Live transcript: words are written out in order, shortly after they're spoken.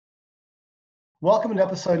Welcome to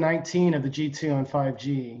episode 19 of the G2 on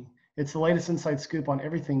 5G. It's the latest inside scoop on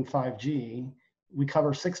everything 5G. We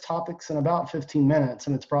cover 6 topics in about 15 minutes,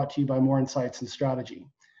 and it's brought to you by More Insights and Strategy.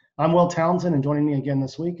 I'm Will Townsend, and joining me again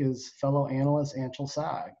this week is fellow analyst Anshel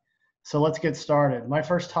Sag. So let's get started. My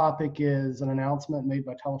first topic is an announcement made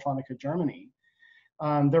by Telefonica Germany.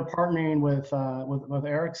 They're partnering with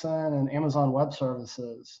Ericsson and Amazon Web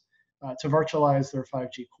Services to virtualize their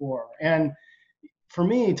 5G core. And for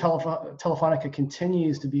me, Telefonica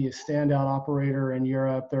continues to be a standout operator in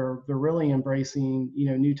Europe. They're really embracing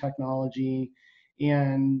new technology,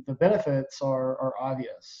 and the benefits are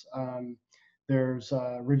obvious. There's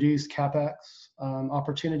reduced capex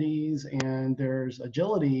opportunities, and there's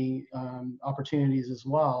agility opportunities as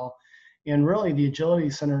well. And really, the agility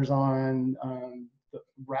centers on the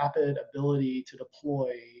rapid ability to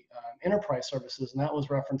deploy enterprise services, and that was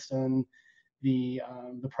referenced in the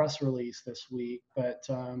press release this week. But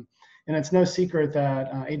and it's no secret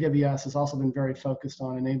that AWS has also been very focused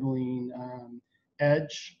on enabling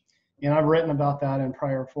edge, and I've written about that in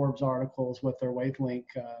prior Forbes articles with their Wavelink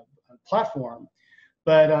platform.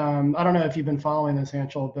 But I don't know if you've been following this,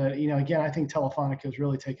 Anshel, but again, I think Telefonica is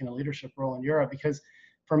really taking a leadership role in Europe because,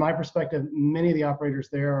 from my perspective, many of the operators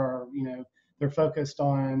there are they're focused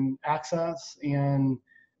on access and,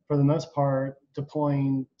 for the most part,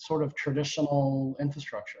 deploying sort of traditional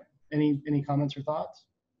infrastructure. Any comments or thoughts?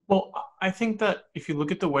 Well, I think that if you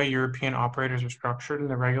look at the way European operators are structured and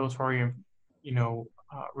the regulatory,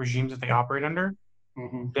 regimes that they operate under,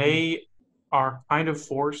 they are kind of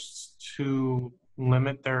forced to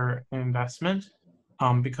limit their investment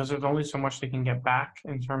because there's only so much they can get back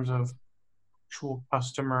in terms of actual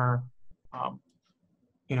customer,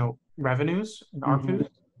 revenues and ARPU.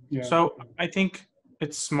 Yeah. So I think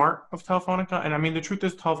it's smart of Telefonica. And I mean, the truth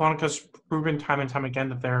is Telefonica's proven time and time again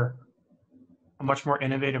that they're a much more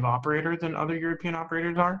innovative operator than other European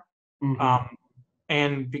operators are.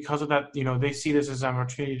 And because of that, they see this as an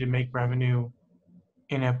opportunity to make revenue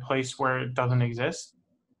in a place where it doesn't exist,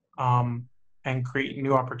 and create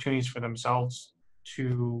new opportunities for themselves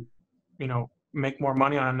to, make more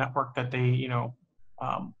money on a network that they,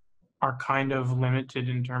 are kind of limited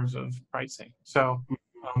in terms of pricing. So,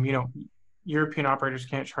 European operators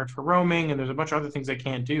can't charge for roaming, and there's a bunch of other things they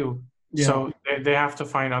can't do. Yeah. So they have to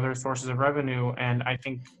find other sources of revenue. And I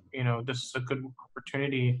think, this is a good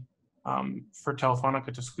opportunity for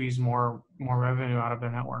Telefonica to squeeze more revenue out of their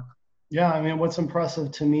network. Yeah, I mean, what's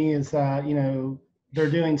impressive to me is that, they're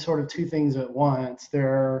doing sort of 2 things at once.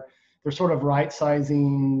 They're sort of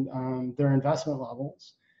right-sizing their investment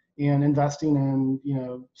levels and investing in,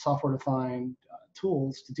 software-defined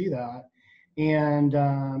tools to do that. And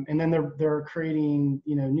then they're creating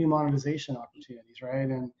new monetization opportunities, right?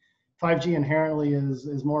 And 5G inherently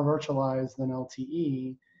is more virtualized than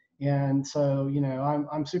LTE, and so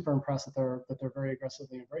I'm super impressed that they're very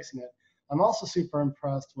aggressively embracing it. I'm also super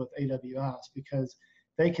impressed with AWS because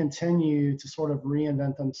they continue to sort of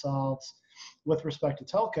reinvent themselves with respect to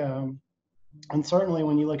telco, and certainly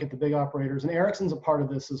when you look at the big operators, and Ericsson's a part of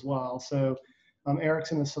this as well. So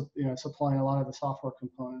Ericsson is supplying a lot of the software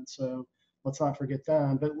components. So let's not forget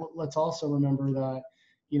them, but let's also remember that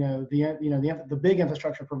the big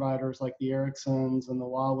infrastructure providers like the Ericssons and the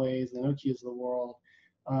Huaweis and the Nokias of the world,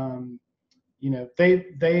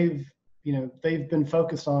 they've been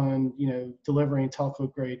focused on delivering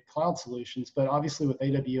telco grade cloud solutions, but obviously with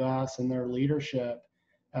AWS and their leadership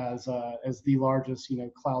as the largest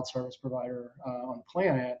cloud service provider on the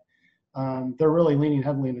planet, they're really leaning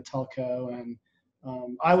heavily into telco. And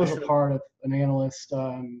I was a part of an analyst,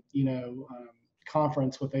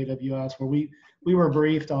 conference with AWS where we were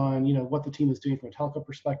briefed on, what the team is doing from a telco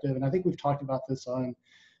perspective. And I think we've talked about this on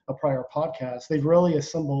a prior podcast. They've really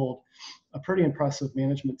assembled a pretty impressive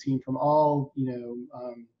management team from all,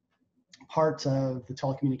 parts of the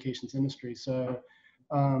telecommunications industry. So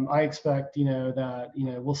I expect, that,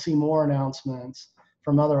 we'll see more announcements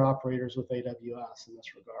from other operators with AWS in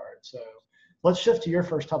this regard. So let's shift to your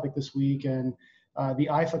first topic this week. And the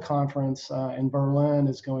IFA conference in Berlin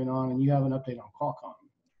is going on, and you have an update on Qualcomm.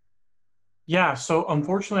 Yeah, so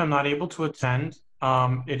unfortunately, I'm not able to attend.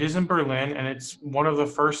 It is in Berlin, and it's one of the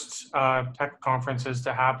first tech conferences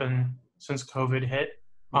to happen since COVID hit.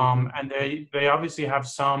 And they obviously have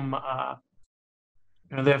some,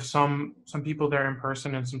 they have some people there in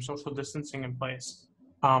person and some social distancing in place.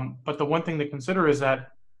 But the one thing to consider is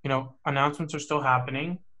that, announcements are still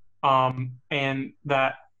happening, and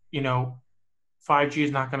that, 5G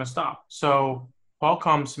is not going to stop. So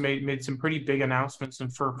Qualcomm's made some pretty big announcements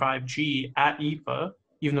for 5G at IFA,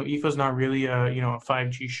 even though IFA is not really a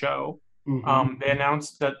 5G show. They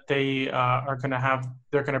announced that they're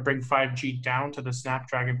going to bring 5G down to the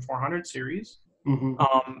Snapdragon 400 series. And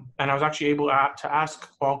I was actually able to ask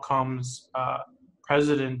Qualcomm's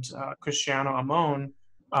president, Cristiano Amon,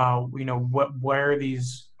 where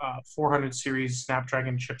these 400 series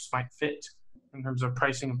Snapdragon chips might fit in terms of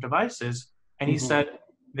pricing of devices. And he said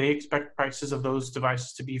they expect prices of those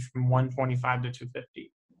devices to be from $125 to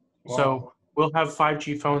 $250. Wow. So we'll have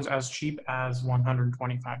 5G phones as cheap as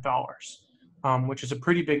 $125, which is a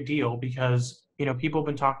pretty big deal because, people have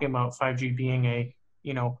been talking about 5G being a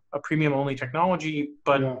premium only technology,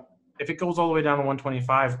 but if it goes all the way down to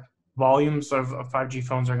 125, volumes of 5G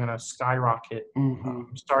phones are going to skyrocket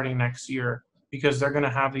starting next year because they're going to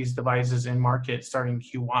have these devices in market starting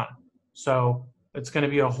Q1. So it's going to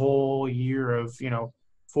be a whole year of,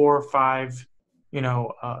 4, 5,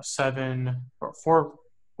 7, or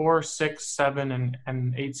 4, 6, 7,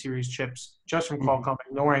 and 8 series chips just from Qualcomm,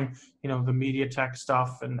 ignoring, the MediaTek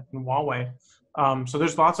stuff and Huawei. So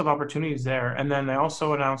there's lots of opportunities there. And then they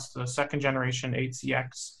also announced the second generation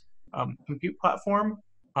 8CX compute platform,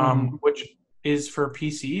 which is for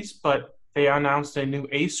PCs, but they announced a new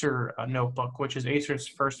Acer notebook, which is Acer's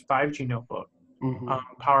first 5G notebook,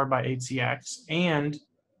 powered by 8CX. And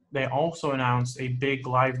they also announced a big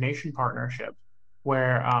Live Nation partnership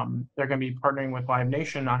where they're going to be partnering with Live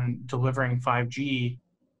Nation on delivering 5G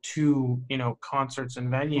to, concerts and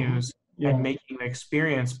venues and making the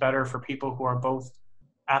experience better for people who are both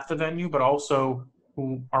at the venue, but also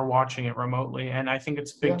who are watching it remotely. And I think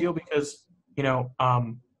it's a big deal because,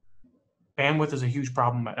 bandwidth is a huge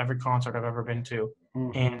problem at every concert I've ever been to.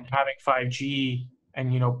 And having 5G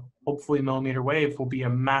and, hopefully millimeter wave will be a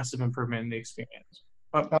massive improvement in the experience.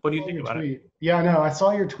 What do you think about it? Yeah, no, I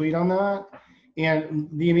saw your tweet on that. And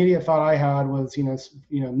the immediate thought I had was,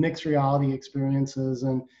 mixed reality experiences.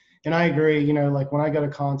 And I agree, like when I go to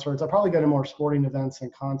concerts, I probably go to more sporting events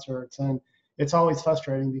than concerts. And it's always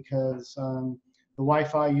frustrating because the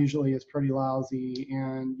Wi-Fi usually is pretty lousy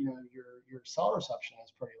and, your cell reception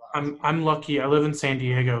is pretty lousy. I'm lucky. I live in San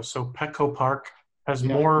Diego. So Petco Park has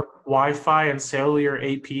more Wi-Fi and cellular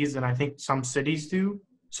APs than I think some cities do.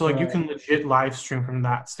 So you can legit live stream from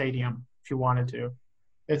that stadium if you wanted to.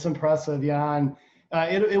 It's impressive, yeah, and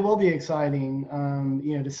it will be exciting,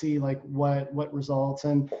 to see like what results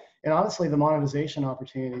and honestly the monetization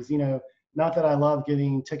opportunities. Not that I love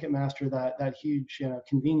giving Ticketmaster that huge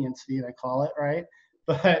convenience fee, they call it, right?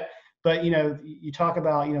 But you talk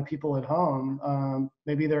about people at home,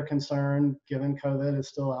 maybe they're concerned given COVID is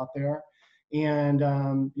still out there, and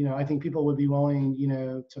I think people would be willing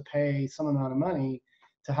to pay some amount of money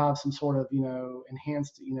to have some sort of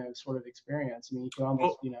enhanced sort of experience. I mean, you can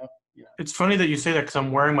almost It's funny that you say that because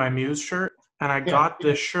I'm wearing my Muse shirt and I got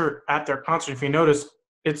this shirt at their concert. If you notice,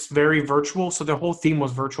 it's very virtual. So the whole theme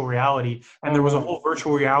was virtual reality, and there was a whole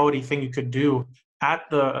virtual reality thing you could do at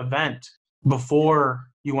the event before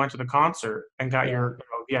you went to the concert and got your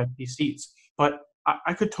VIP seats. But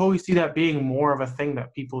I could totally see that being more of a thing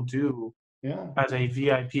that people do as a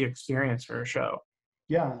VIP experience for a show.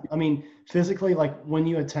 Yeah, I mean, physically, like when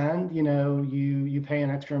you attend, you pay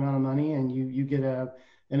an extra amount of money and you get an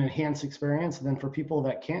enhanced experience. And then for people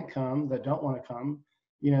that can't come, that don't want to come,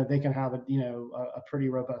 they can have a pretty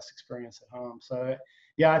robust experience at home. So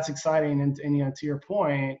yeah, it's exciting. And to your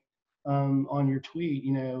point, on your tweet,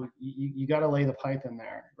 you got to lay the pipe in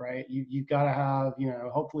there, right? You've got to have,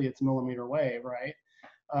 hopefully it's millimeter wave, right?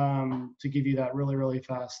 To give you that really, really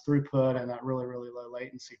fast throughput and that really, really low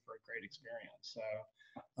latency for a great experience. So,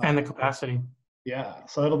 and the capacity. Yeah,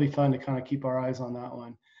 so it'll be fun to kind of keep our eyes on that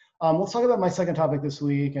one. Let's talk about my second topic this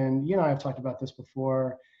week, and you and I have talked about this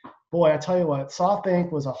before. Boy, I tell you what,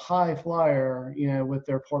 SoftBank was a high flyer, with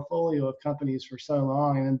their portfolio of companies for so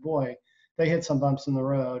long, and then boy, they hit some bumps in the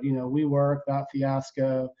road. WeWork, that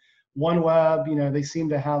fiasco. OneWeb, they seem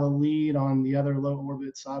to have a lead on the other low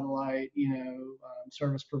orbit satellite,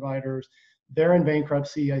 service providers. They're in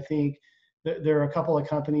bankruptcy. I think there are a couple of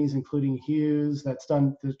companies, including Hughes, that's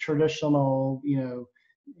done the traditional,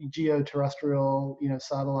 geoterrestrial,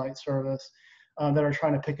 satellite service, that are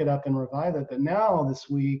trying to pick it up and revive it. But now this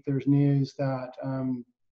week, there's news that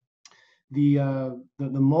the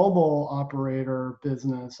mobile operator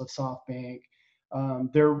business of SoftBank,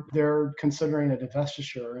 they're considering a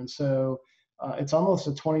divestiture, and so it's almost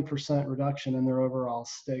a 20% reduction in their overall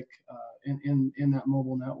stake in that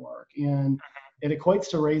mobile network, and it equates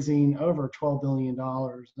to raising over $12 billion.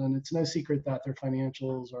 And it's no secret that their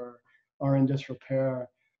financials are in disrepair.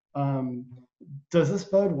 Does this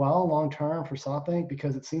bode well long term for SoftBank?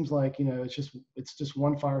 Because it seems like it's just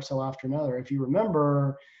one fire sale after another. If you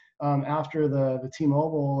remember, after the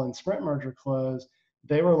T-Mobile and Sprint merger closed,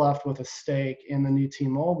 they were left with a stake in the new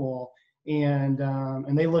T-Mobile, and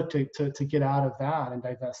they look to get out of that and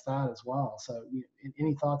divest that as well. So,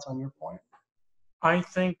 any thoughts on your point? I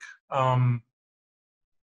think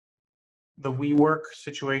the WeWork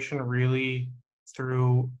situation really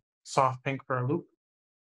threw SoftBank for a loop,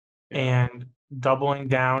 and doubling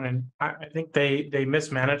down. And I think they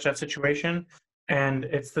mismanaged that situation, and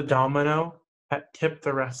it's the domino that tipped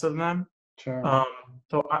the rest of them. Sure.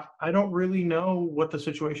 So I don't really know what the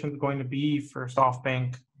situation is going to be for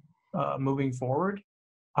SoftBank moving forward.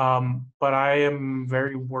 But I am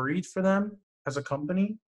very worried for them as a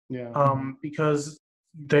company. Because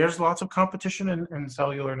there's lots of competition in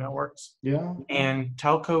cellular networks. And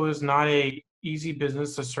telco is not a easy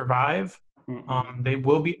business to survive. They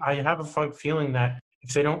will be. I have a feeling that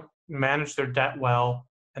if they don't manage their debt well,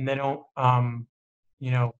 and they don't,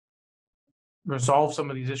 resolve some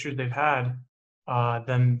of these issues they've had,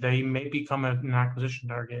 then they may become an acquisition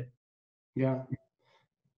target.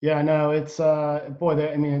 Yeah, no, it's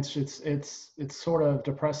boy, I mean, it's sort of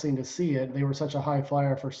depressing to see it. They were such a high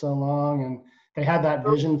flyer for so long, and they had that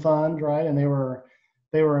vision fund, right? And they were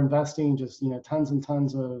investing just tons and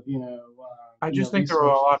tons of I just think there were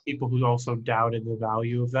a lot of people who also doubted the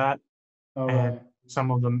value of that, and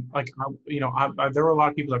some of them, like there were a lot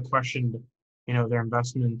of people that questioned their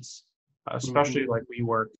investments, especially like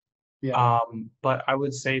WeWork. But I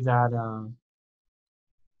would say that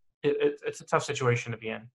it's a tough situation to be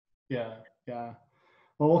in.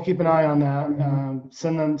 Well, we'll keep an eye on that.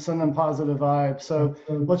 Send them positive vibes. So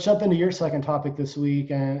let's jump into your second topic this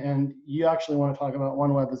week, and you actually want to talk about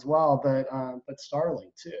OneWeb as well, but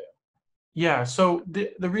StarLink too. Yeah. So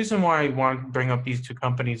the reason why I want to bring up these two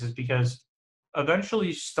companies is because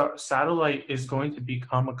eventually satellite is going to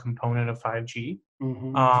become a component of 5G.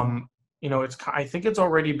 I think it's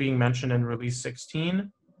already being mentioned in release 16,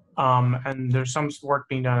 and there's some work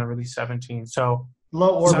being done in release 17. So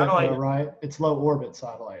low orbit, though, right? It's low orbit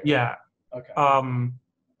satellite. Yeah. Okay.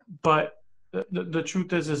 But the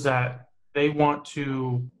truth is that they want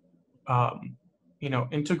to,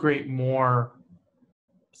 integrate more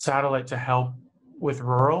satellite to help with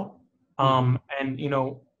rural. And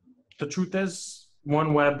the truth is,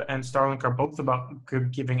 OneWeb and StarLink are both about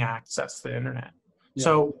giving access to the internet.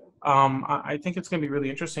 So I think it's going to be really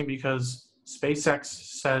interesting because SpaceX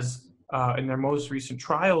says in their most recent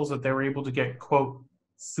trials that they were able to get, quote,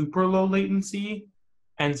 super low latency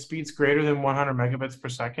and speeds greater than 100 megabits per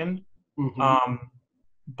second.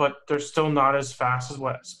 But they're still not as fast as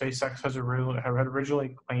what SpaceX had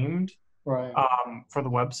originally claimed for the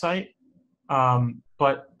website.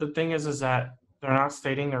 But the thing is that they're not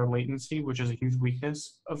stating their latency, which is a huge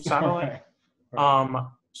weakness of satellite.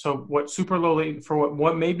 So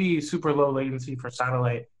what may be super low latency for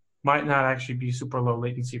satellite might not actually be super low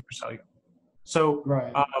latency for cellular. So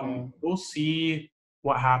we'll see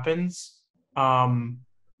what happens.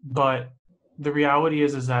 But the reality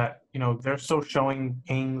is that they're still showing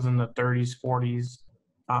pings in the 30s, 40s,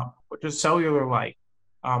 which is cellular-like.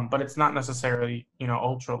 But it's not necessarily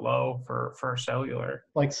ultra low for cellular.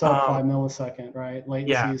 Like sub 5 millisecond, right?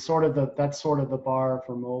 Latency is that's sort of the bar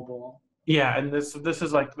for mobile. Yeah, and this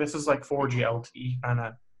is like 4G LTE kind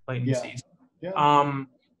of latencies.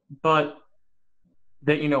 But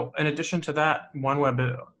that in addition to that,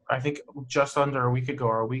 OneWeb, I think just under a week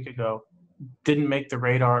ago, didn't make the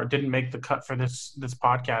radar, didn't make the cut for this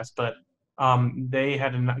podcast, but they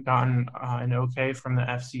had gotten an okay from the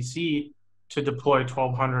FCC to deploy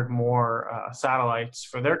 1,200 more satellites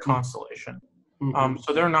for their constellation.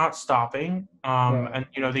 So they're not stopping, and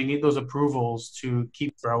they need those approvals to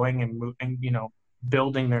keep growing and moving,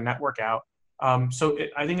 building their network out. So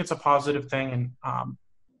I think it's a positive thing, and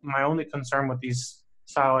my only concern with these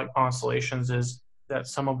satellite constellations is that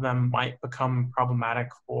some of them might become problematic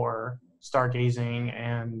for stargazing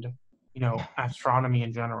and astronomy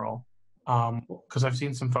in general. Because I've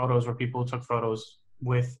seen some photos where people took photos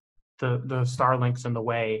with the Starlinks in the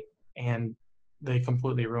way, and they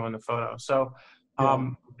completely ruined the photo. So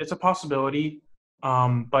it's a possibility,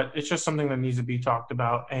 but it's just something that needs to be talked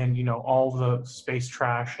about. And all the space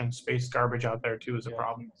trash and space garbage out there too is a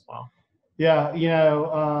problem as well. I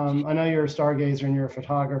know you're a stargazer and you're a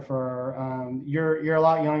photographer. You're a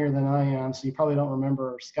lot younger than I am, so you probably don't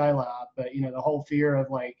remember Skylab. But the whole fear of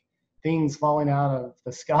like things falling out of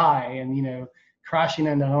the sky and crashing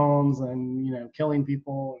into homes and killing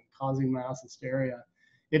people and causing mass hysteria.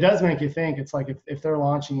 It does make you think. It's like if they're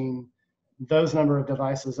launching those number of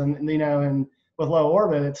devices, and and with low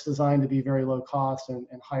orbit, it's designed to be very low cost and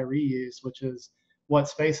high reuse, which is what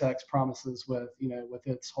SpaceX promises with with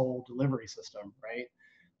its whole delivery system, right?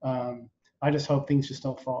 I just hope things just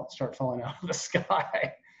don't start falling out of the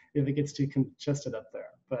sky if it gets too congested up there.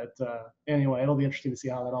 But anyway, it'll be interesting to see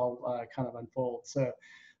how that all kind of unfolds. So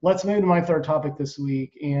let's move to my third topic this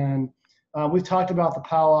week. And we've talked about the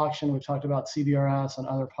PAL auction. We've talked about CBRS on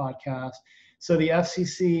other podcasts. So the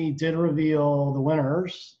FCC did reveal the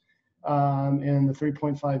winners in the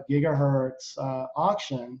 3.5 gigahertz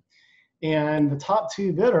auction. And the top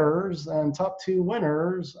two bidders and top two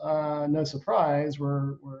winners, no surprise,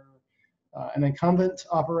 were an incumbent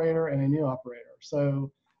operator and a new operator.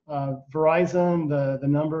 So Verizon, the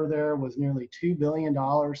number there was nearly $2 billion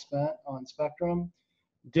spent on spectrum.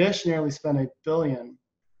 Dish nearly spent $1 billion.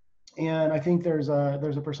 And I think there's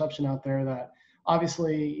a perception out there that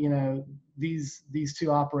obviously, you know, these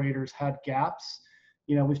two operators had gaps.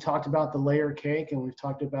 You know, we've talked about the layer cake, and we've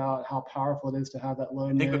talked about how powerful it is to have that low.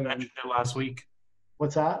 I think we mentioned it last week.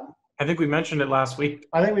 What's that? I think we mentioned it last week.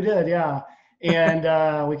 I think we did, yeah.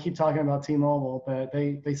 And we keep talking about T-Mobile, but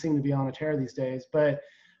they seem to be on a tear these days. But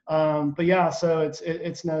yeah, so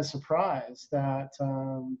it's no surprise that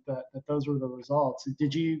those were the results.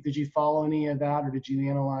 Did you follow any of that, or did you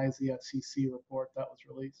analyze the FCC report that was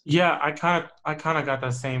released? Yeah, I kind of got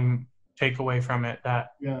the same takeaway from it,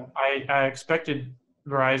 that yeah. I expected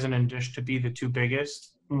Verizon and Dish to be the two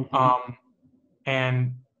biggest. Mm-hmm.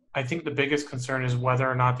 And I think the biggest concern is whether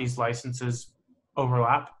or not these licenses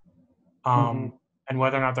overlap, and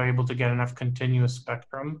whether or not they're able to get enough continuous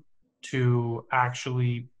spectrum to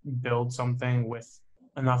actually build something with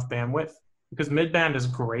enough bandwidth. Because mid-band is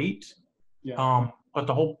great, but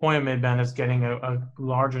the whole point of mid-band is getting a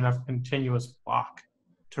large enough continuous block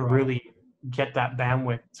to really get that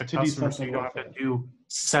bandwidth to customers, so you don't have to do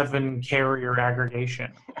 7 carrier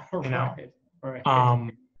aggregation. You know,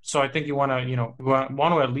 right. So I think you want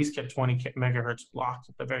to at least get 20 megahertz blocks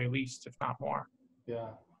at the very least, if not more. Yeah.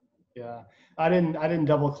 I didn't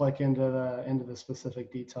double click into the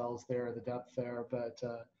specific details there, the depth there, but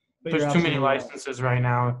there's too many licenses right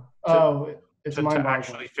now. It's to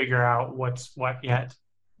actually figure out what's what yet.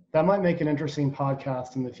 That might make an interesting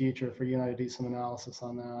podcast in the future for you and I to do some analysis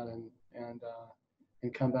on that and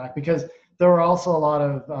come back, because there were also a lot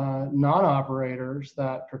of non-operators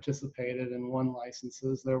that participated and won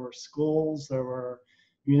licenses. There were schools, there were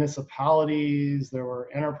municipalities, there were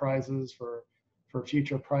enterprises for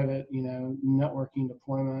future private, networking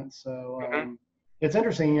deployments. So it's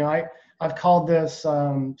interesting. I've called this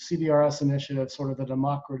CBRS initiative sort of the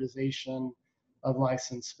democratization of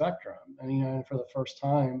licensed spectrum, and for the first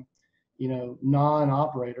time,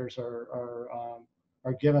 non-operators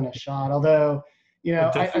are given a shot. Although,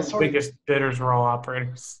 the biggest bidders were all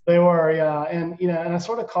operators. They were, yeah, and I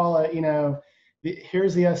sort of call it,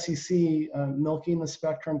 here's the FCC milking the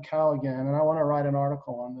spectrum cow again, and I want to write an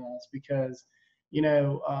article on this because,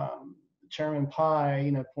 Chairman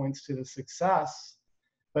Pai, points to the success.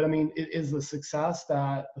 But I mean, it is the success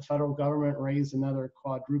that the federal government raised another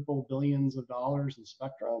quadruple billions of dollars in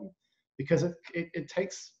spectrum, because it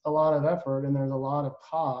takes a lot of effort and there's a lot of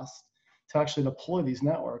cost to actually deploy these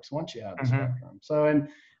networks once you have the spectrum. So, and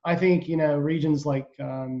I think, regions like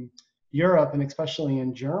Europe, and especially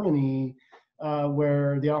in Germany,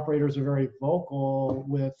 where the operators are very vocal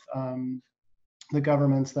with the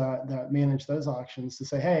governments that manage those auctions to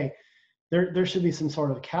say, hey, there should be some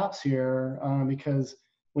sort of caps here, because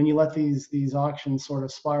when you let these auctions sort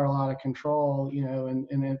of spiral out of control, and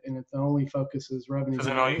it only focuses revenue. Because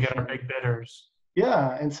then all you get are big bidders.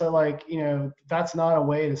 Yeah, and so that's not a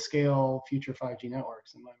way to scale future 5G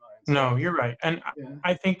networks in my mind. So, no, you're right, and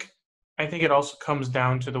I think it also comes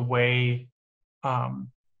down to the way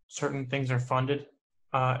certain things are funded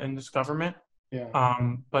in this government.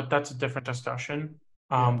 But that's a different discussion.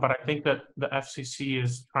 But I think that the FCC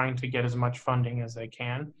is trying to get as much funding as they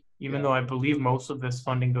can, even though I believe most of this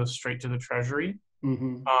funding goes straight to the Treasury.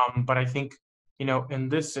 But I think, in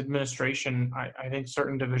this administration, I think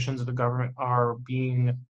certain divisions of the government are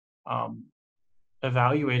being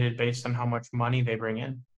evaluated based on how much money they bring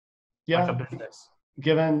in, like a business.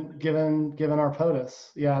 Given our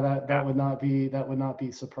POTUS, that would not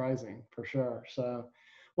be surprising for sure. So,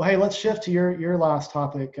 well, hey, let's shift to your last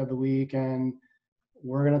topic of the week, and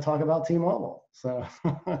we're going to talk about T-Mobile. So.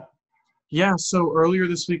 Yeah. So earlier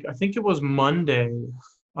this week, I think it was Monday,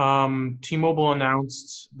 T-Mobile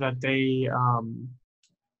announced that they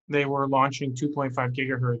were launching 2.5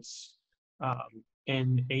 gigahertz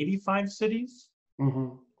in 85 cities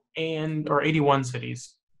or 81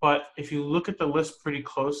 cities. But if you look at the list pretty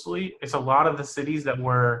closely, it's a lot of the cities that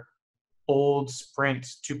were old Sprint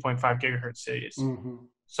 2.5 gigahertz cities.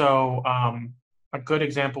 So a good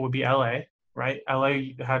example would be LA, right?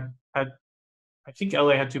 LA had I think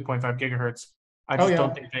LA had 2.5 gigahertz. I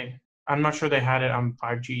I'm not sure they had it on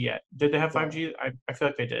 5G yet. Did they have 5G? I feel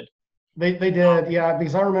like they did. They did, yeah,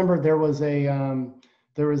 because I remember there was a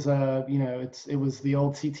you know, it was the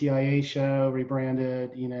old CTIA show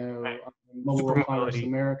rebranded, you know, Right. Mobile Super World Congress mobility.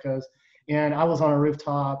 Americas, and I was on a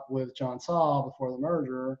rooftop with John Saul before the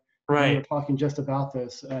merger, and we were Right. talking just about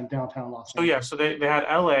this in downtown Los So Angeles. yeah, so they had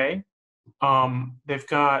LA. They've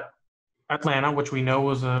got Atlanta, which we know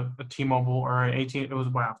was a T-Mobile or an AT. It was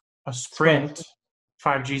a Sprint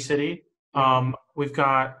 5G city. Yeah. We've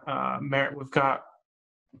got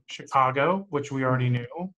Chicago, which we already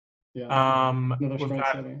knew. Yeah. Another We've Sprint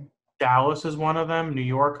got city. Dallas is one of them. New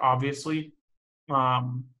York, obviously.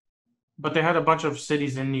 But they had a bunch of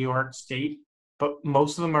cities in New York State, but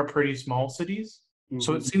most of them are pretty small cities.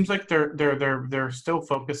 So it seems like they're still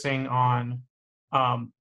focusing on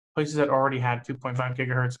places that already had 2.5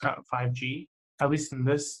 gigahertz 5G, at least in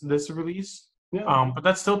this release. Yeah. But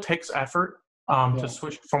that still takes effort to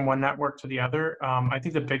switch from one network to the other. I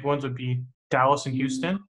think the big ones would be Dallas and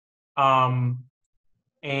Houston.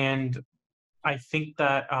 And I think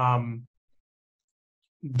that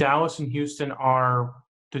Dallas and Houston are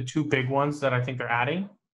the two big ones that I think they're adding.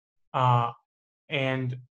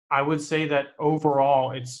 And I would say that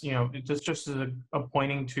overall, it's, you know, it just is a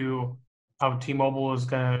pointing to how T-Mobile is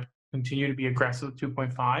going to continue to be aggressive with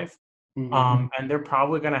 2.5. And they're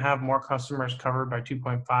probably going to have more customers covered by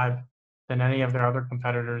 2.5 than any of their other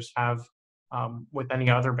competitors have with any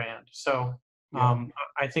other band. So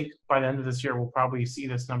I think by the end of this year, we'll probably see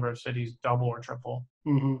this number of cities double or triple.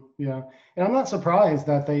 Yeah, and I'm not surprised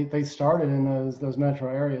that they started in those metro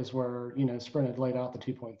areas where, you know, Sprint had laid out the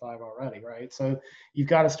 2.5 already, right? So you've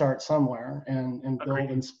got to start somewhere and build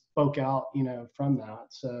and spoke out, you know, from that.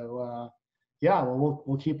 So yeah, well,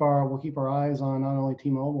 we'll keep our eyes on not only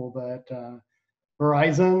T-Mobile but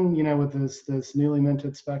Verizon, you know, with this newly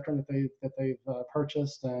minted spectrum that they've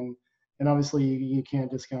purchased, and obviously you can't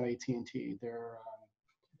discount AT&T.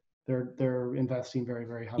 They're investing very,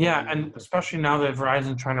 very heavily. Yeah, and especially now that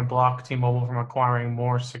Verizon's trying to block T-Mobile from acquiring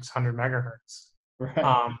more 600 megahertz.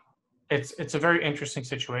 Right. It's a very interesting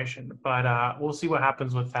situation, but we'll see what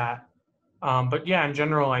happens with that. But yeah, in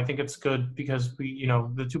general, I think it's good because you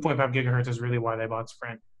know, the 2.5 gigahertz is really why they bought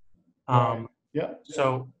Sprint. Right. Yeah.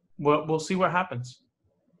 So we'll see what happens.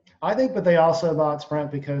 I think, but they also bought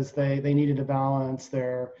Sprint because they needed to balance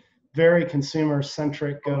their very consumer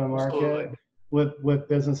centric go to market with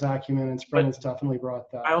business acumen, and Sprint has definitely brought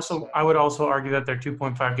that. I would also argue that their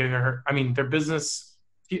 2.5 gigahertz, I mean,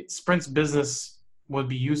 Sprint's business would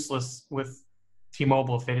be useless with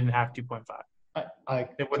T-Mobile if they didn't have 2.5.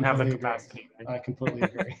 They wouldn't have the capacity. I completely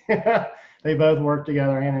agree. They both work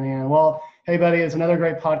together hand in hand. Well, hey, buddy, it's another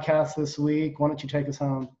great podcast this week. Why don't you take us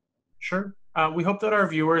home? Sure. We hope that our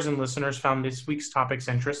viewers and listeners found this week's topics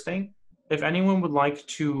interesting. If anyone would like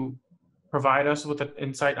to provide us with an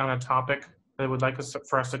insight on a topic that would like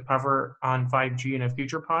for us to cover on 5G in a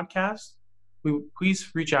future podcast, please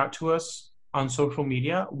reach out to us on social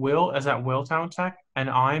media. Will is at Willtown Tech, and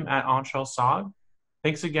I'm at Anshel Sog.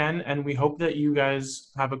 Thanks again, and we hope that you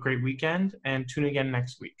guys have a great weekend and tune again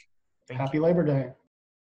next week. Happy Labor Day.